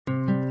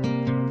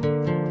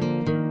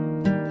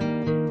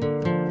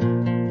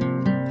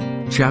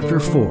Chapter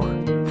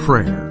 4,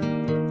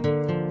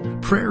 Prayer.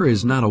 Prayer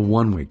is not a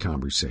one-way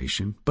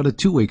conversation, but a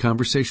two-way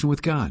conversation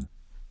with God.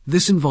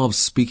 This involves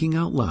speaking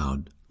out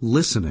loud,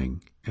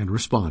 listening, and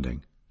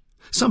responding.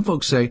 Some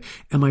folks say,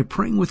 am I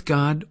praying with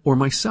God or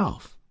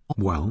myself?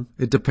 Well,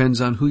 it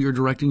depends on who you're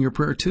directing your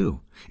prayer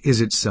to.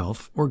 Is it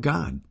self or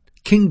God?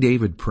 King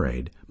David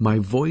prayed, "My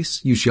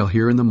voice you shall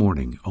hear in the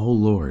morning, O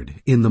Lord.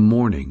 In the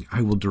morning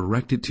I will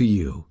direct it to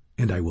you,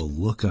 and I will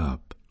look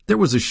up." There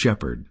was a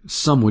shepherd,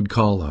 some would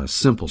call a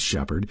simple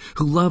shepherd,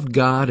 who loved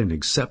God and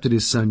accepted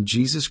his son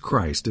Jesus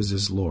Christ as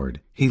his Lord.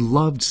 He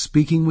loved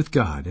speaking with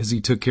God as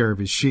he took care of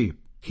his sheep.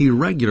 He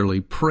regularly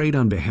prayed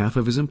on behalf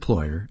of his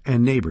employer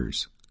and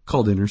neighbors,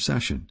 called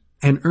intercession,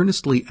 and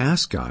earnestly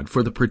asked God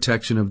for the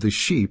protection of the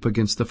sheep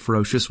against the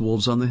ferocious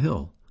wolves on the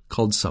hill,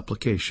 called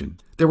supplication.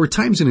 There were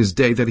times in his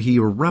day that he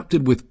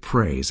erupted with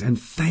praise and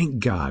thanked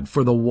God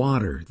for the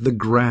water, the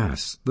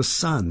grass, the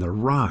sun, the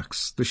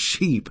rocks, the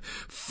sheep,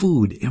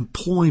 food,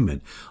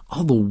 employment,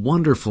 all the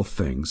wonderful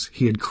things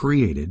he had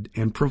created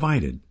and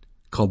provided,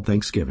 called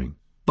thanksgiving.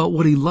 But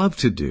what he loved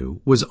to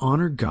do was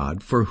honor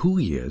God for who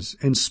he is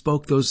and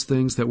spoke those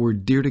things that were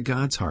dear to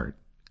God's heart,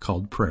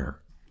 called prayer.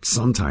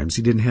 Sometimes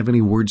he didn't have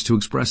any words to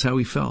express how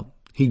he felt.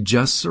 He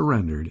just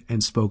surrendered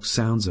and spoke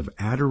sounds of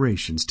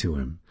adorations to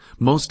him.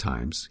 Most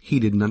times, he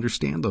didn't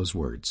understand those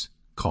words,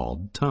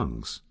 called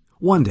tongues.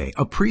 One day,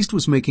 a priest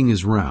was making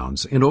his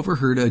rounds and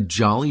overheard a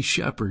jolly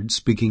shepherd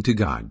speaking to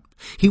God.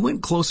 He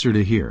went closer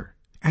to hear.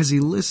 As he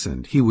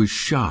listened, he was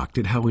shocked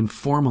at how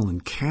informal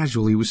and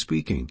casual he was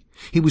speaking.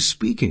 He was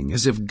speaking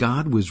as if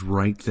God was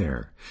right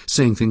there,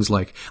 saying things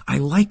like, "I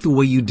like the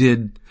way you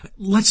did.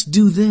 Let's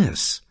do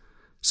this."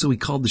 So he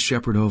called the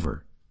shepherd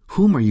over.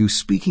 "Whom are you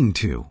speaking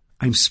to?"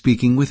 "I'm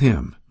speaking with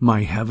him,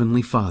 my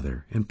heavenly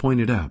Father," and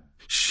pointed up.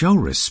 "Show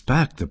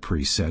respect," the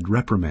priest said,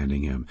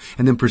 reprimanding him,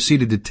 and then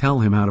proceeded to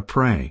tell him how to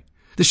pray.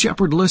 The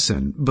shepherd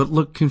listened, but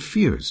looked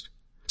confused.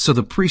 So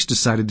the priest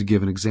decided to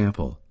give an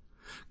example.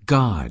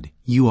 "God,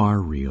 you are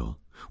real.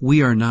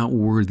 We are not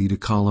worthy to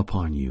call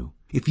upon you.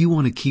 If you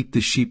want to keep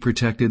the sheep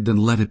protected, then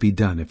let it be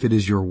done, if it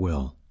is your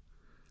will."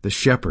 The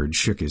shepherd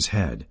shook his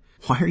head.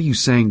 "Why are you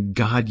saying,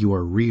 'God, you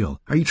are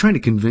real'? Are you trying to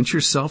convince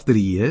yourself that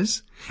he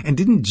is? And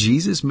didn't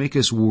Jesus make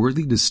us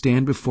worthy to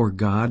stand before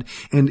God?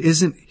 And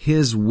isn't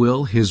his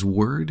will his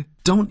word?"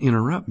 "Don't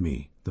interrupt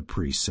me," the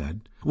priest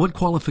said. "What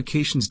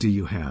qualifications do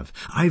you have?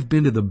 I've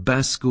been to the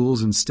best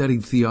schools and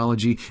studied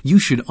theology. You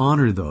should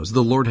honor those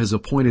the Lord has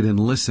appointed and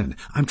listen.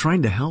 I'm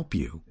trying to help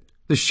you."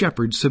 The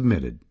shepherd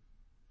submitted.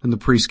 And the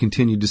priest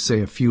continued to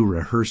say a few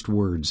rehearsed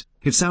words.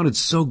 It sounded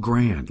so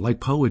grand, like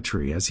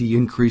poetry, as he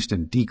increased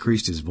and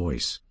decreased his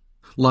voice.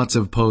 Lots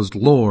of posed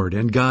 "Lord"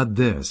 and "God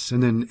this,"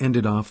 and then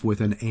ended off with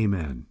an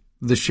amen.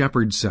 The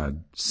shepherd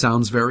said,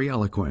 "Sounds very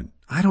eloquent.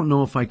 I don't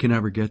know if I can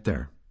ever get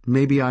there.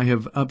 Maybe I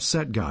have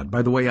upset God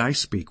by the way I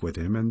speak with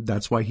him, and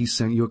that's why he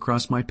sent you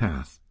across my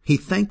path." He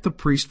thanked the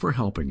priest for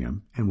helping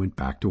him and went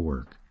back to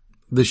work.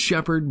 The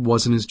shepherd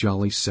wasn't his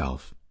jolly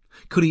self.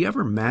 Could he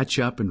ever match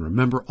up and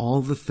remember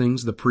all the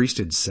things the priest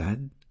had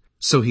said?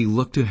 So he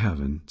looked to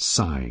heaven,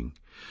 sighing.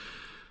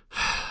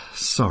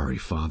 "Sorry,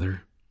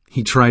 Father."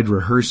 He tried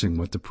rehearsing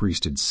what the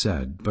priest had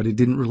said, but it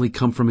didn't really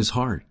come from his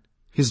heart.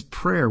 His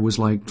prayer was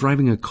like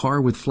driving a car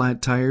with flat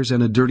tires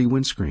and a dirty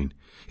windscreen.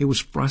 It was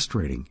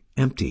frustrating,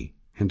 empty,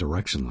 and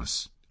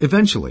directionless.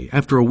 Eventually,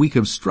 after a week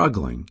of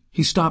struggling,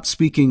 he stopped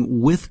speaking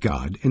with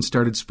God and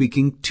started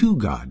speaking to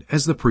God,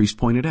 as the priest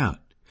pointed out.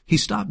 He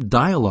stopped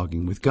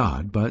dialoguing with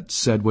God, but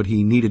said what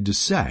he needed to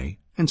say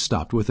and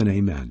stopped with an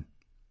amen.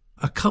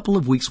 A couple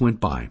of weeks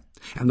went by,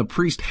 and the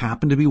priest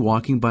happened to be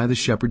walking by the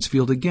shepherd's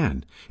field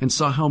again and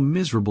saw how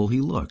miserable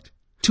he looked.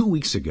 2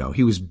 weeks ago,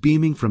 he was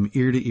beaming from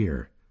ear to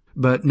ear,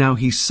 but now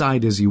he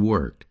sighed as he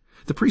worked.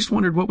 The priest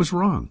wondered what was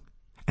wrong.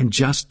 And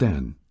just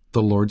then,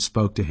 the Lord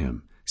spoke to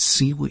him.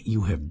 "See what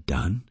you have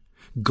done?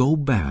 Go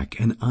back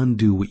and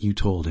undo what you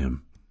told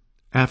him."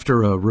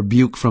 After a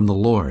rebuke from the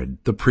Lord,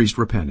 the priest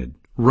repented,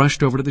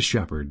 rushed over to the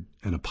shepherd,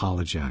 and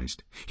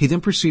apologized. He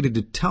then proceeded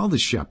to tell the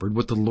shepherd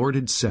what the Lord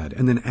had said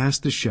and then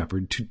asked the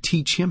shepherd to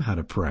teach him how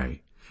to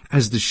pray.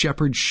 As the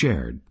shepherd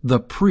shared, the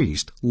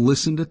priest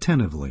listened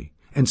attentively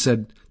and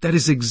said, "That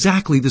is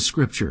exactly the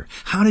scripture.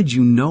 How did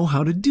you know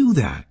how to do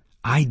that?"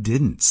 "I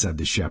didn't," said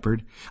the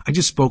shepherd. "I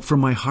just spoke from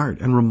my heart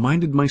and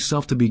reminded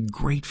myself to be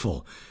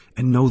grateful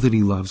and know that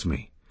he loves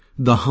me."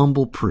 The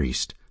humble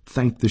priest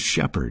thanked the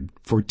shepherd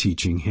for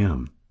teaching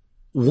him.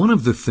 One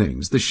of the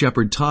things the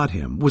shepherd taught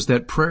him was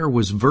that prayer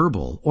was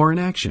verbal or an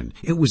action.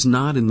 It was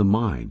not in the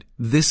mind.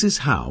 This is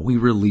how we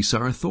release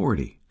our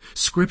authority.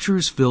 Scripture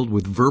is filled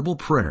with verbal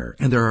prayer,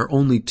 and there are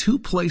only 2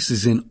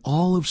 places in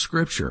all of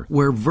Scripture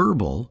where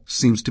verbal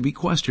seems to be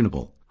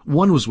questionable.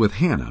 One was with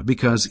Hannah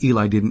because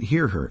Eli didn't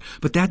hear her,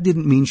 but that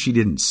didn't mean she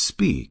didn't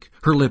speak.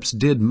 Her lips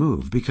did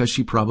move because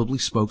she probably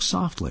spoke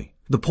softly.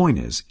 The point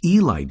is,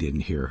 Eli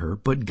didn't hear her,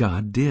 but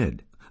God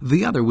did.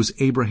 The other was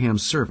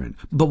Abraham's servant,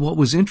 but what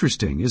was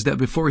interesting is that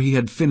before he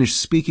had finished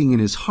speaking in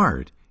his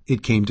heart,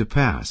 it came to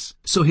pass.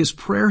 So his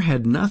prayer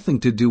had nothing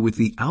to do with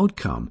the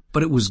outcome,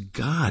 but it was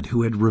God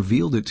who had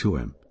revealed it to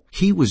him.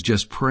 He was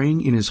just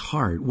praying in his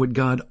heart what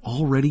God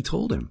already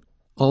told him.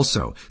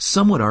 Also,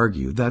 some would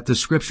argue that the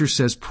scripture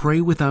says pray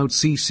without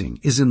ceasing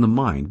is in the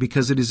mind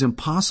because it is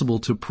impossible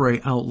to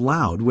pray out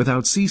loud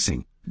without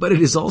ceasing. But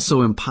it is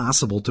also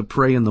impossible to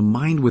pray in the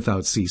mind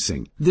without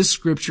ceasing. This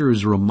scripture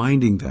is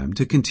reminding them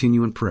to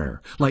continue in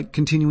prayer, like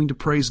continuing to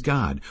praise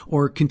God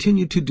or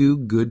continue to do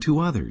good to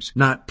others,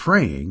 not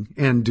praying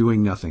and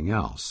doing nothing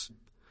else.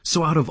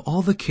 So out of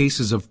all the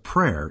cases of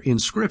prayer in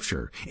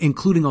Scripture,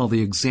 including all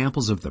the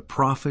examples of the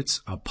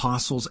prophets,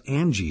 apostles,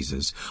 and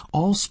Jesus,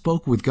 all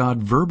spoke with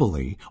God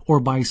verbally or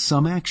by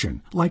some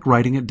action, like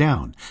writing it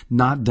down,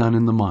 not done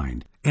in the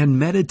mind. And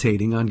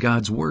meditating on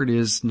God's Word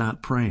is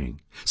not praying.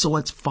 So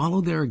let's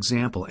follow their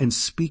example and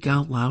speak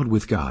out loud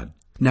with God.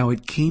 Now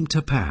it came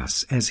to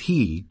pass, as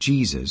he,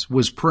 Jesus,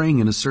 was praying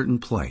in a certain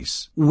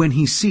place, when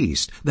he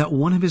ceased, that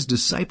one of his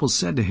disciples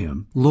said to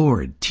him,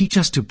 Lord, teach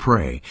us to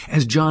pray,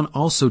 as John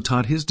also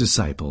taught his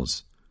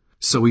disciples.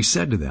 So he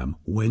said to them,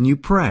 When you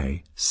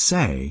pray,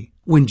 say,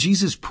 When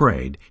Jesus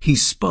prayed, he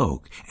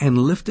spoke and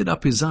lifted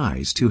up his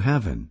eyes to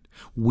heaven.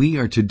 We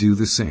are to do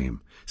the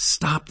same.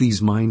 Stop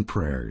these mind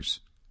prayers.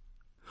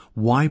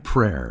 Why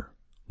prayer?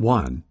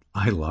 1.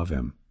 I love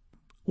him.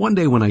 One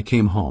day when I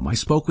came home, I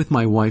spoke with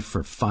my wife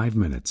for 5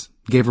 minutes,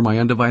 gave her my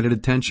undivided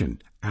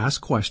attention,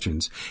 asked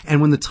questions,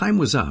 and when the time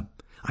was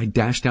up, I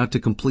dashed out to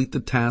complete the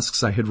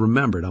tasks I had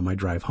remembered on my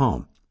drive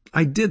home.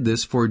 I did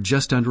this for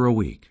just under a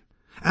week.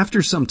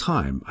 After some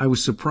time, I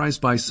was surprised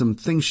by some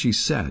things she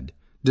said,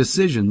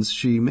 decisions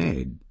she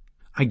made.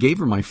 I gave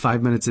her my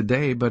 5 minutes a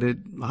day, but it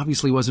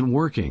obviously wasn't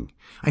working.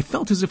 I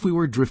felt as if we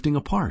were drifting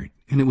apart,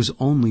 and it was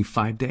only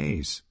 5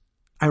 days.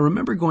 I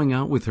remember going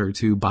out with her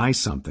to buy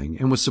something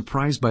and was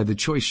surprised by the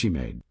choice she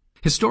made.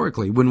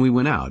 Historically, when we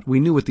went out, we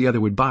knew what the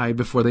other would buy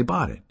before they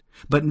bought it.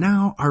 But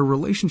now our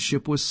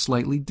relationship was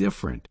slightly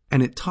different,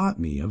 and it taught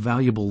me a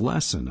valuable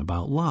lesson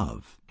about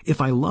love. If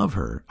I love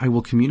her, I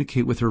will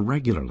communicate with her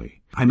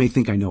regularly. I may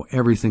think I know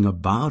everything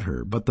about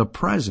her, but the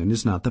present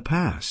is not the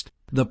past.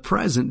 The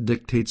present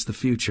dictates the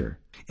future.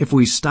 If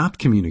we stop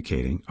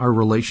communicating, our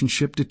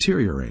relationship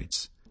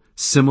deteriorates.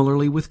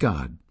 Similarly with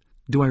God.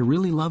 Do I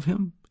really love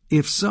him?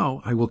 If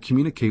so, I will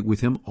communicate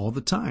with him all the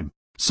time.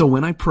 So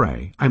when I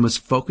pray, I must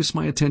focus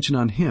my attention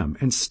on him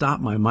and stop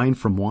my mind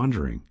from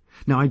wandering.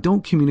 Now, I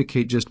don't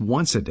communicate just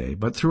once a day,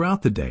 but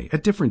throughout the day,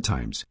 at different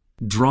times.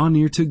 Draw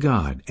near to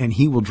God, and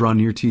he will draw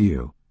near to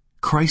you.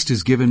 Christ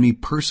has given me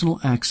personal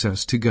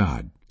access to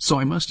God, so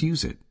I must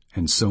use it,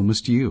 and so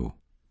must you.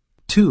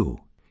 2.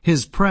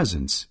 His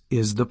presence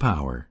is the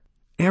power.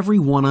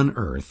 Everyone on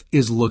earth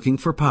is looking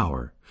for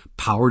power.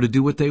 Power to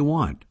do what they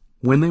want,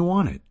 when they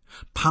want it.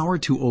 Power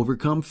to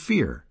overcome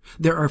fear.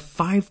 There are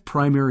 5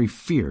 primary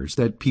fears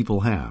that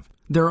people have.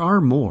 There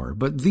are more,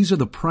 but these are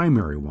the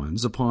primary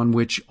ones upon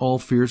which all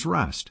fears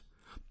rest.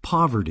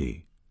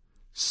 Poverty,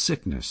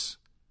 sickness,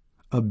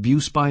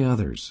 abuse by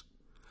others,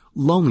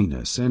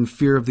 loneliness and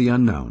fear of the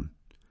unknown.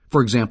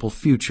 For example,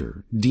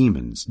 future,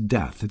 demons,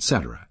 death,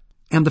 etc.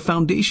 And the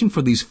foundation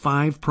for these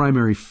 5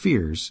 primary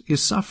fears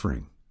is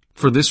suffering.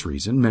 For this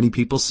reason, many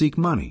people seek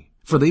money,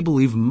 for they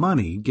believe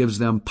money gives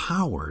them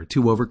power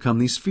to overcome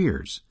these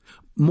fears.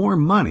 More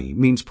money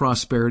means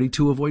prosperity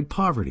to avoid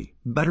poverty,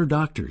 better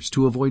doctors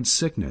to avoid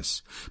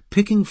sickness,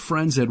 picking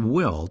friends at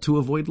will to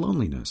avoid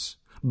loneliness,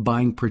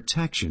 buying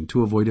protection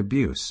to avoid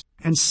abuse.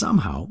 And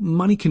somehow,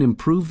 money can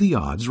improve the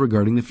odds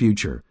regarding the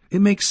future.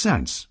 It makes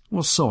sense.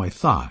 Well, so I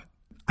thought.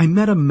 I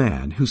met a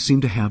man who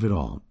seemed to have it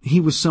all. He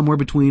was somewhere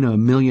between a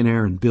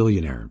millionaire and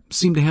billionaire,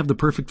 seemed to have the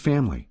perfect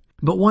family.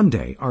 But one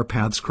day, our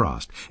paths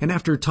crossed, and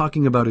after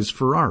talking about his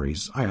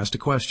Ferraris, I asked a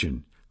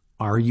question.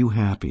 Are you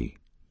happy?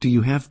 Do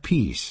you have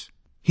peace?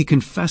 He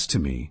confessed to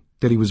me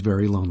that he was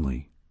very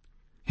lonely.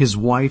 His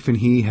wife and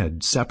he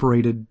had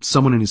separated,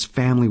 someone in his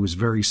family was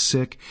very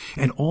sick,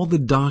 and all the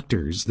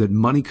doctors that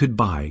money could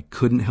buy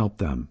couldn't help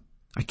them.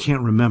 I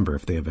can't remember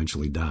if they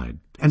eventually died.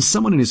 And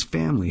someone in his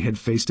family had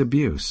faced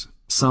abuse,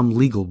 some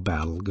legal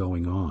battle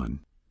going on.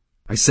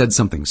 I said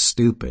something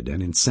stupid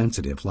and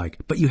insensitive like,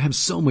 but you have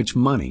so much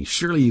money,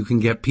 surely you can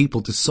get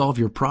people to solve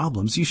your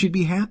problems, you should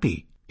be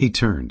happy. He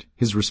turned.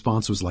 His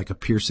response was like a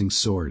piercing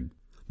sword.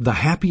 The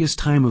happiest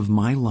time of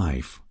my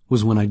life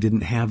was when I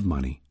didn't have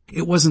money.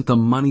 It wasn't the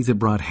money that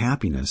brought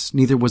happiness,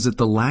 neither was it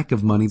the lack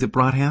of money that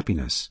brought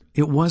happiness.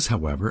 It was,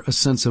 however, a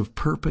sense of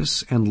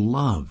purpose and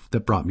love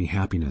that brought me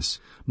happiness.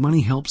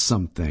 Money helps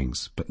some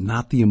things, but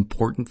not the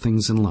important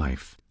things in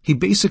life. He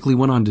basically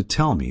went on to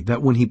tell me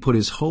that when he put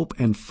his hope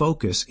and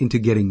focus into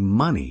getting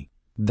money,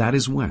 that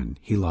is when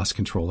he lost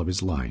control of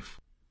his life.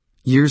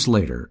 Years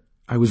later,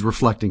 I was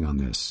reflecting on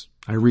this.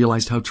 I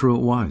realized how true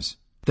it was.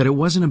 That it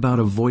wasn't about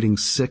avoiding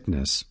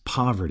sickness,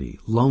 poverty,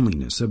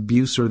 loneliness,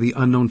 abuse, or the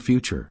unknown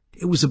future.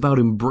 It was about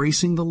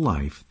embracing the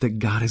life that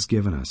God has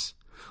given us,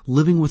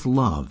 living with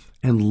love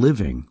and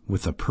living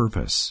with a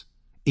purpose.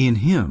 In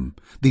Him,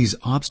 these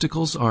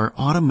obstacles are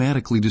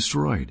automatically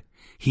destroyed.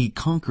 He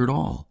conquered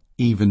all,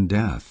 even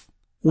death.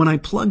 When I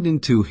plugged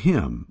into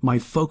Him, my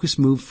focus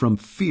moved from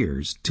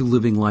fears to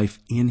living life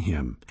in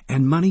Him,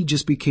 and money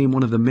just became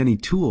one of the many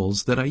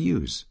tools that I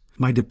use.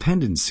 My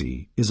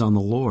dependency is on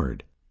the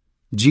Lord.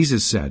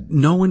 Jesus said,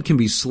 "No one can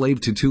be slave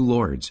to two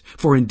lords,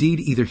 for indeed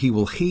either he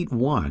will hate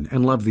one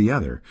and love the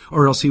other,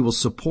 or else he will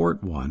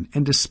support one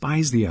and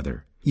despise the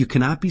other. You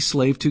cannot be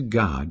slave to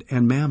God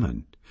and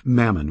mammon."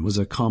 Mammon was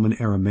a common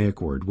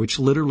Aramaic word which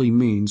literally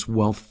means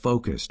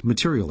wealth-focused,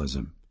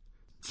 materialism.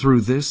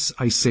 "Through this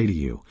I say to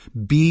you,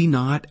 be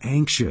not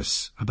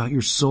anxious about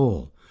your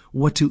soul,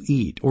 what to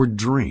eat or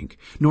drink,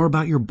 nor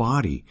about your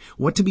body,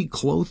 what to be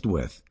clothed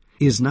with.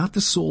 Is not the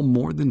soul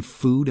more than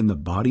food and the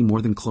body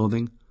more than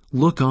clothing?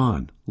 Look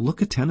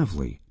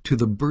attentively to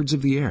the birds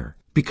of the air,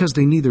 because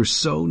they neither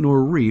sow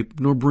nor reap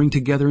nor bring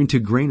together into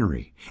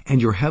granary,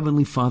 and your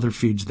heavenly Father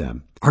feeds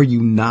them. Are you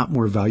not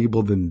more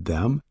valuable than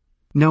them?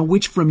 Now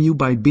which from you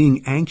by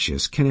being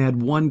anxious can add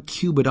 1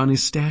 cubit on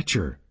his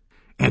stature?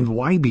 And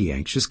why be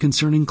anxious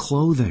concerning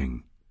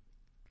clothing?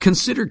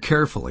 Consider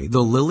carefully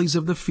the lilies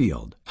of the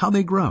field, how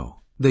they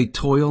grow. They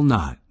toil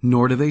not,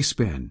 nor do they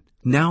spin.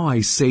 Now I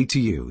say to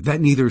you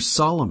that neither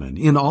Solomon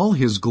in all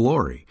his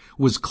glory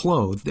was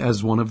clothed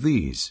as one of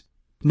these.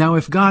 Now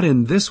if God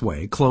in this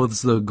way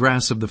clothes the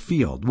grass of the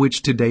field,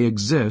 which today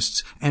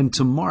exists and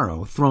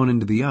tomorrow thrown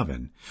into the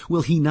oven,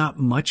 will he not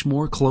much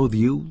more clothe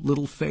you,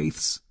 little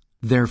faiths?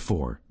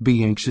 Therefore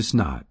be anxious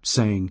not,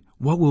 saying,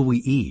 what will we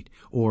eat?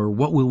 Or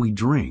what will we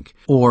drink?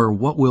 Or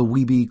what will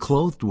we be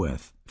clothed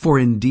with? For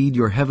indeed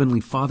your heavenly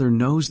Father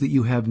knows that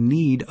you have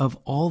need of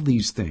all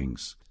these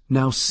things.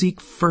 Now seek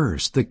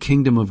first the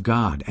kingdom of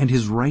God and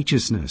his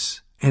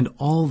righteousness, and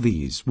all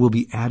these will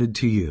be added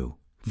to you.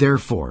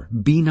 Therefore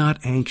be not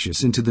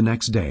anxious into the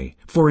next day,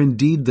 for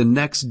indeed the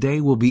next day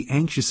will be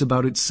anxious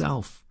about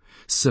itself.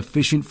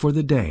 Sufficient for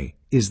the day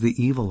is the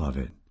evil of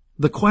it.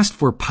 The quest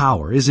for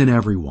power is in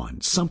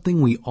everyone, something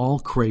we all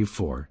crave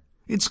for.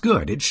 It's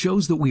good. It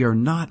shows that we are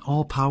not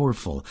all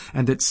powerful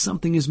and that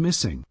something is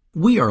missing.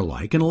 We are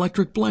like an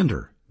electric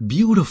blender.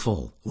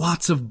 Beautiful.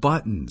 Lots of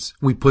buttons.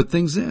 We put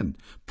things in,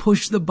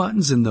 push the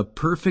buttons in the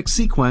perfect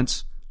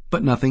sequence,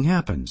 but nothing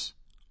happens.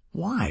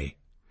 Why?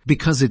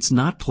 Because it's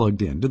not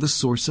plugged into the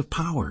source of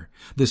power,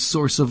 the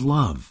source of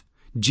love.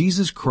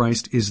 Jesus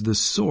Christ is the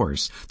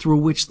source through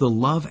which the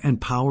love and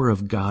power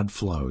of God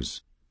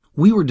flows.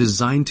 We were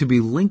designed to be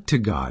linked to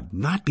God,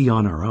 not be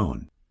on our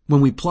own. When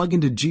we plug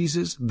into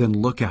Jesus, then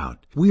look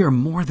out. We are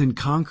more than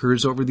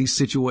conquerors over these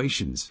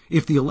situations.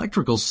 If the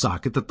electrical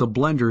socket that the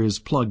blender is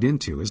plugged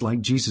into is like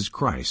Jesus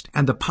Christ,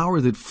 and the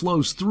power that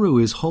flows through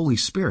is Holy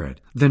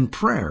Spirit, then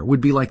prayer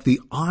would be like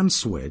the on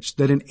switch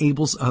that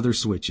enables other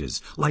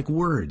switches, like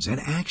words and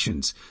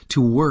actions,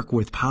 to work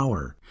with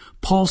power.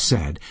 Paul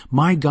said,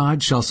 "My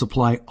God shall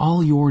supply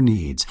all your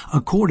needs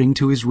according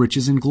to his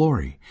riches in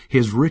glory,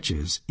 his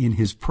riches in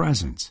his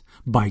presence,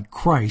 by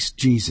Christ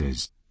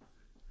Jesus."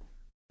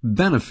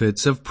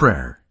 Benefits of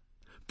prayer.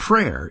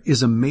 Prayer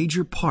is a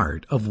major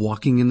part of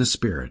walking in the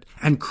Spirit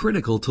and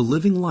critical to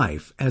living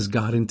life as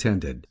God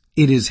intended.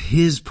 It is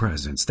his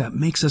presence that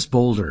makes us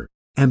bolder.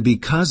 And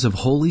because of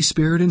Holy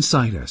Spirit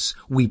inside us,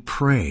 we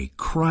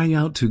cry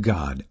out to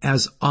God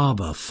as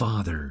Abba,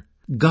 Father.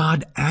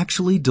 God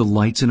actually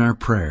delights in our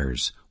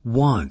prayers,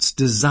 wants,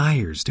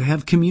 desires to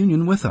have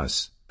communion with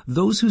us.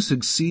 Those who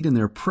succeed in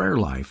their prayer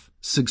life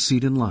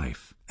succeed in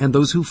life, and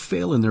those who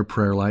fail in their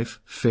prayer life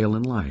fail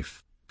in life.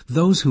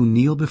 Those who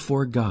kneel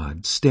before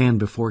God stand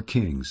before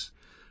kings.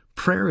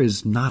 Prayer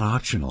is not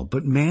optional,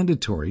 but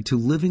mandatory to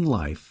living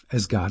life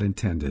as God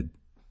intended.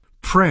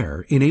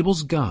 Prayer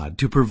enables God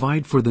to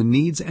provide for the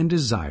needs and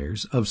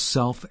desires of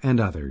self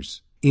and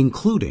others,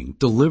 including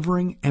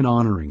delivering and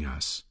honoring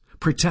us,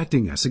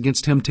 protecting us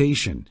against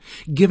temptation,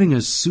 giving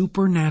us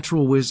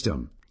supernatural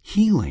wisdom,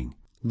 healing,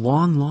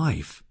 long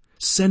life,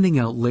 sending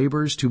out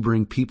laborers to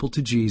bring people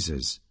to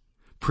Jesus,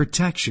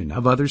 protection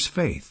of others'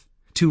 faith,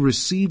 to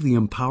receive the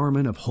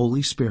empowerment of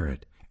Holy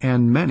Spirit,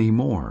 and many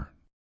more.